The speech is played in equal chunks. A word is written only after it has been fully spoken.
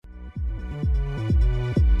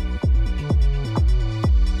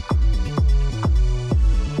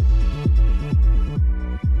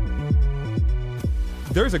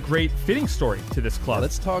there's a great fitting story to this club.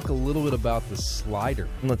 Let's talk a little bit about the slider.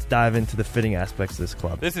 Let's dive into the fitting aspects of this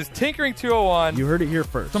club. This is Tinkering 201. You heard it here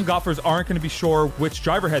first. Some golfers aren't going to be sure which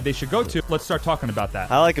driver head they should go to. Let's start talking about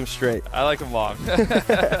that. I like them straight. I like them long.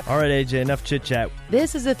 All right, AJ, enough chit-chat.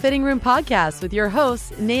 This is the Fitting Room Podcast with your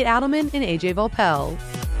hosts, Nate Adelman and AJ Volpel.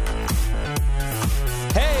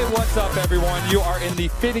 Hey, what's up, everyone? You are in the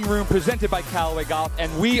Fitting Room presented by Callaway Golf,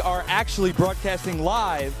 and we are actually broadcasting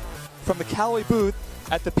live from the Callaway booth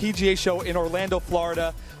at the PGA show in Orlando,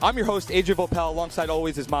 Florida. I'm your host, AJ Volpel. Alongside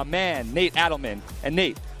always is my man, Nate Adelman. And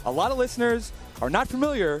Nate, a lot of listeners are not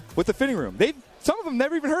familiar with the Fitting Room. Some of them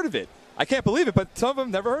never even heard of it. I can't believe it, but some of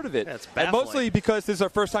them never heard of it. That's and mostly because this is our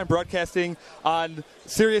first time broadcasting on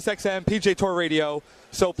Sirius XM, PGA Tour Radio.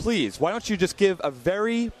 So please, why don't you just give a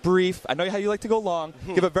very brief, I know how you like to go long,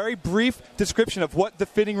 give a very brief description of what the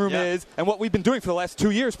Fitting Room is and what we've been doing for the last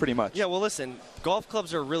 2 years pretty much. Yeah, well, listen, golf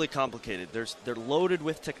clubs are really complicated. They're loaded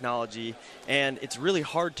with technology, and it's really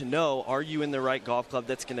hard to know, are you in the right golf club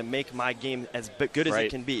that's going to make my game as good as it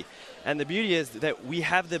can be? And the beauty is that we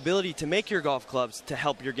have the ability to make your golf clubs to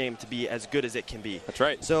help your game to be as good as it can be. That's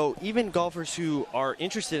right. So even golfers who are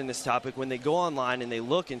interested in this topic, when they go online and they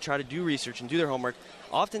look and try to do research and do their homework,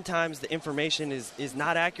 oftentimes the information is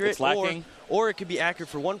not accurate. It's lacking. Or it could be accurate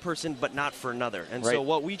for one person but not for another. And so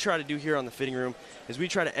what we try to do here on the Fitting Room is we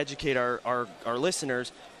try to educate our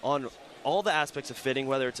listeners on all the aspects of fitting,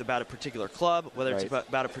 whether it's about a particular club, whether it's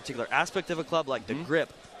about a particular aspect of a club, like the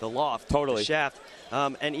grip, the loft, the shaft,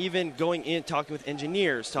 and even going in, talking with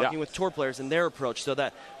engineers, talking with tour players and their approach, so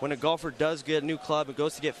that when a golfer does get a new club and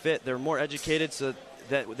goes to get fit, they're more educated so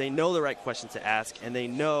that they know the right questions to ask, and they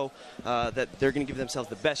know that they're going to give themselves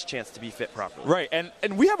the best chance to be fit properly. Right, and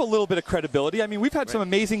we have a little bit of credibility. I mean, we've had some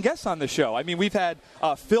amazing guests on the show. I mean, we've had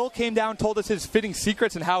Phil came down, told us his fitting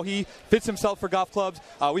secrets and how he fits himself for golf clubs.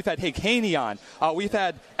 We've had Hank Haney on. We've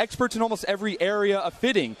had experts in almost every area of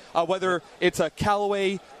fitting, whether it's a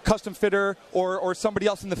Callaway custom fitter or somebody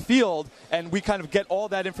else in the field, and we kind of get all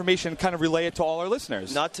that information and kind of relay it to all our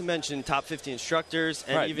listeners. Not to mention top 50 instructors.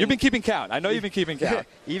 And even, you've been keeping count. I know you've been keeping count.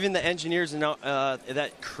 Even the engineers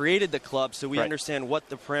that created the club, so we understand what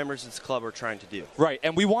the parameters of this club are trying to do. Right,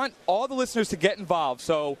 and we want all the listeners to get involved.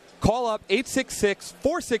 So call up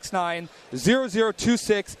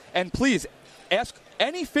 866-469-0026, and please ask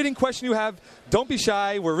any fitting question you have. Don't be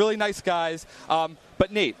shy. We're really nice guys. But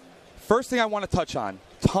Nate, first thing I want to touch on,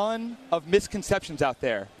 ton of misconceptions out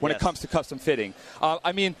there when it comes to custom fitting.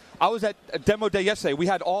 I mean, I was at a demo day yesterday. We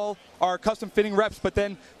had all our custom fitting reps, but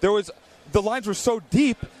then the lines were so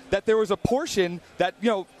deep that there was a portion that,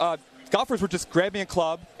 golfers were just grabbing a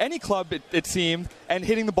club, any club it seemed, and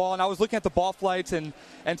hitting the ball. And I was looking at the ball flights and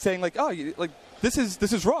saying this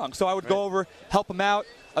is wrong. So I would go over, help them out,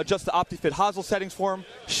 adjust the OptiFit hosel settings for them,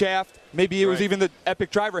 shaft. Maybe it was even the Epic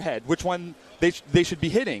driver head, which one they should be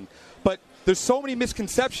hitting. But there's so many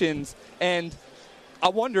misconceptions, and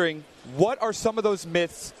I'm wondering, what are some of those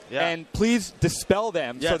myths? And please dispel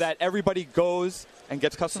them so that everybody goes and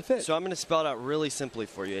gets custom fit. So I'm going to spell it out really simply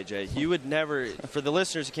for you, AJ. You would never, for the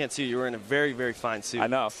listeners who can't see you, you're in a very, very fine suit. I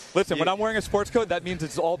know. Listen, when I'm wearing a sports coat, that means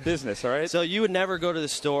it's all business, all right? So you would never go to the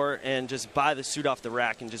store and just buy the suit off the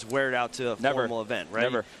rack and just wear it out to a formal event, right?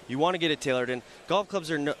 Never. You want to get it tailored, and golf clubs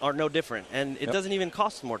are no different, and it doesn't even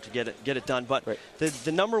cost more to get it done. But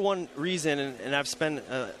the number one reason, and I've spent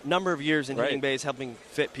a number of years in hitting bays helping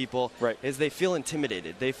fit people, is they feel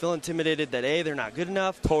intimidated. They feel intimidated that A, they're not good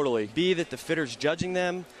enough. Totally. B, that the fitter's judging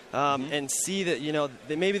them. And see that,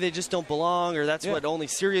 that maybe they just don't belong, or that's what only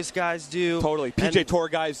serious guys do. Totally. PGA Tour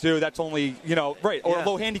guys do. That's only, or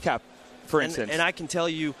low handicap, for instance. And I can tell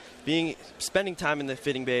you, spending time in the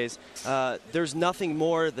fitting bays, there's nothing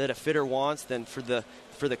more that a fitter wants than for the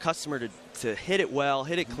customer to hit it well,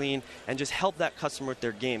 hit it clean, and just help that customer with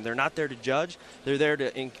their game. They're not there to judge. They're there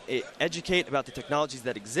to educate about the technologies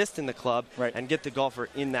that exist in the club and get the golfer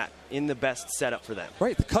in the best setup for them.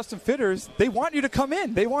 Right. The custom fitters, they want you to come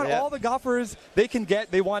in. They want all the golfers they can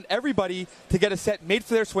get. They want everybody to get a set made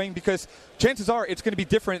for their swing, because chances are it's going to be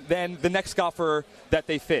different than the next golfer that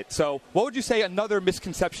they fit. So what would you say another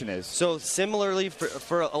misconception is? So similarly,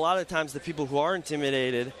 for a lot of times, the people who are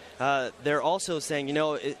intimidated, they're also saying,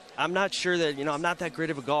 I'm not sure that, I'm not that great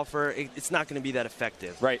of a golfer. It's not going to be that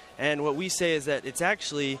effective. Right. And what we say is that it's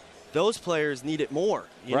actually those players need it more.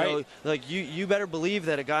 You Right. know, like you better believe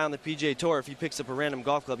that a guy on the PGA Tour, if he picks up a random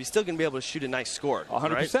golf club, he's still going to be able to shoot a nice score.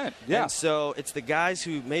 100%. Right? Yeah. And so it's the guys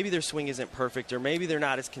who maybe their swing isn't perfect or maybe they're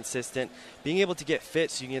not as consistent. Being able to get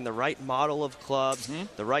fit so you can get the right model of clubs,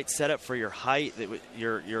 the right setup for your height,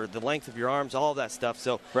 the length of your arms, all of that stuff.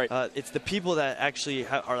 So Right. it's the people that actually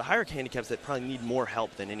are the higher handicaps that probably need more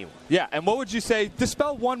help than anyone. Yeah, and what would you say?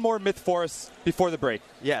 Dispel one more myth for us before the break.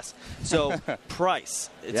 Yes. So price.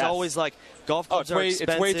 It's Yes. always like golf clubs are expensive.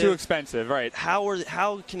 It's way too expensive, right?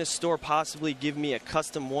 How can a store possibly give me a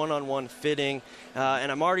custom one-on-one fitting?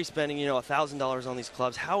 And I'm already spending $1,000 on these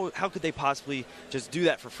clubs. How could they possibly just do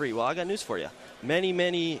that for free? Well, I got news for you.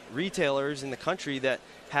 Many retailers in the country that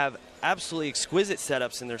have absolutely exquisite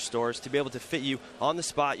setups in their stores to be able to fit you on the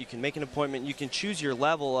spot. You can make an appointment. You can choose your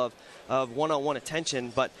level of one-on-one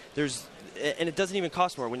attention, but and it doesn't even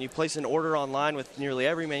cost more. When you place an order online with nearly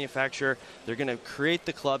every manufacturer, they're going to create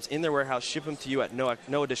the clubs in their warehouse, ship them to you at no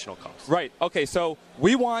additional cost. Right. Okay, so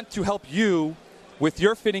we want to help you with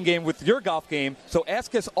your fitting game, with your golf game. So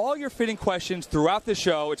ask us all your fitting questions throughout the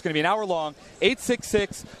show. It's going to be an hour long.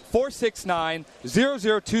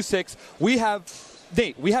 866-469-0026.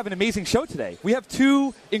 Nate, we have an amazing show today. We have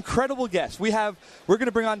two incredible guests. We're going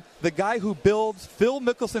to bring on the guy who builds Phil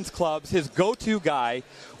Mickelson's clubs, his go-to guy.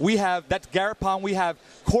 That's Garrett Pond. We have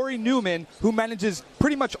Corey Newman, who manages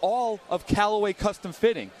pretty much all of Callaway Custom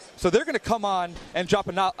Fitting. So they're going to come on and drop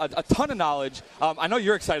a ton of knowledge. I know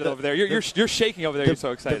you're excited over there. You're shaking over there. You're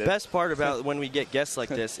so excited. The best part about when we get guests like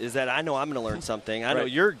this is that I know I'm going to learn something. I know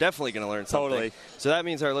you're definitely going to learn something. Totally. So that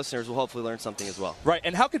means our listeners will hopefully learn something as well. Right.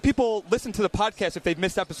 And how could people listen to the podcast if they've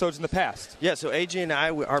missed episodes in the past? Yeah, so AJ and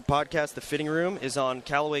I, our podcast, The Fitting Room, is on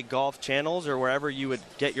Callaway Golf channels or wherever you would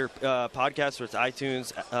get your podcasts, or it's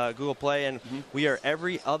iTunes, Google Play, and we are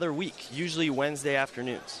every other week, usually Wednesday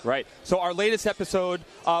afternoons. Right. So our latest episode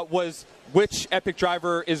was which Epic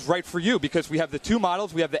driver is right for you, because we have the two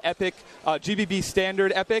models. We have the Epic GBB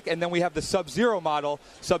Standard Epic, and then we have the Sub-Zero model,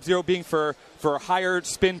 Sub-Zero being for higher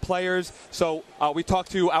spin players. So we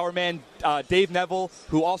talked to our man Dave Neville,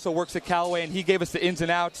 who also works at Callaway, and he gave us the ins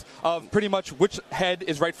and outs of pretty much which head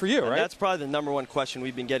is right for you, right? That's probably the number one question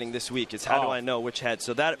we've been getting this week is how do I know which head?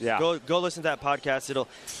 So go listen to that podcast. It'll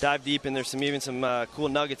dive deep, and there's even some cool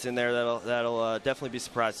nuggets in there that'll definitely be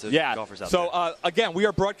surprised to golfers out there. So again, we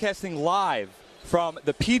are broadcasting live from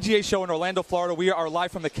the PGA show in Orlando, Florida. We are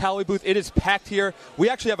live from the Callaway booth. It is packed here. We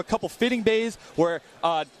actually have a couple fitting bays where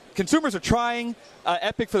consumers are trying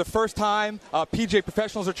Epic for the first time. PGA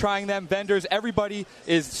professionals are trying them. Vendors, everybody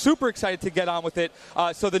is super excited to get on with it.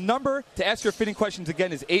 So the number to ask your fitting questions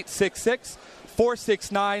again is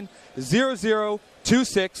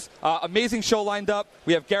 866-469-0026. Amazing show lined up.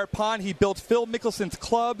 We have Garrett Pond. He built Phil Mickelson's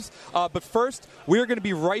clubs. But first, we're going to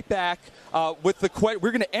be right back with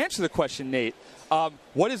we're going to answer the question, Nate.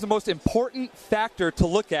 What is the most important factor to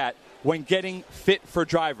look at when getting fit for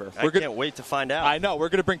driver? I can't wait to find out. I know. We're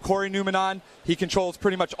going to bring Corey Newman on. He controls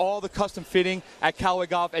pretty much all the custom fitting at Callaway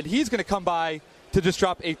Golf, and he's going to come by to just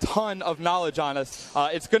drop a ton of knowledge on us.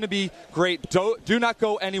 It's going to be great. Do not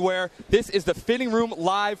go anywhere. This is the Fitting Room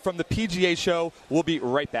live from the PGA show. We'll be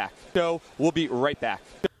right back.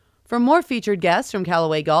 For more featured guests from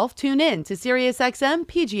Callaway Golf, tune in to SiriusXM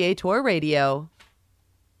PGA Tour Radio.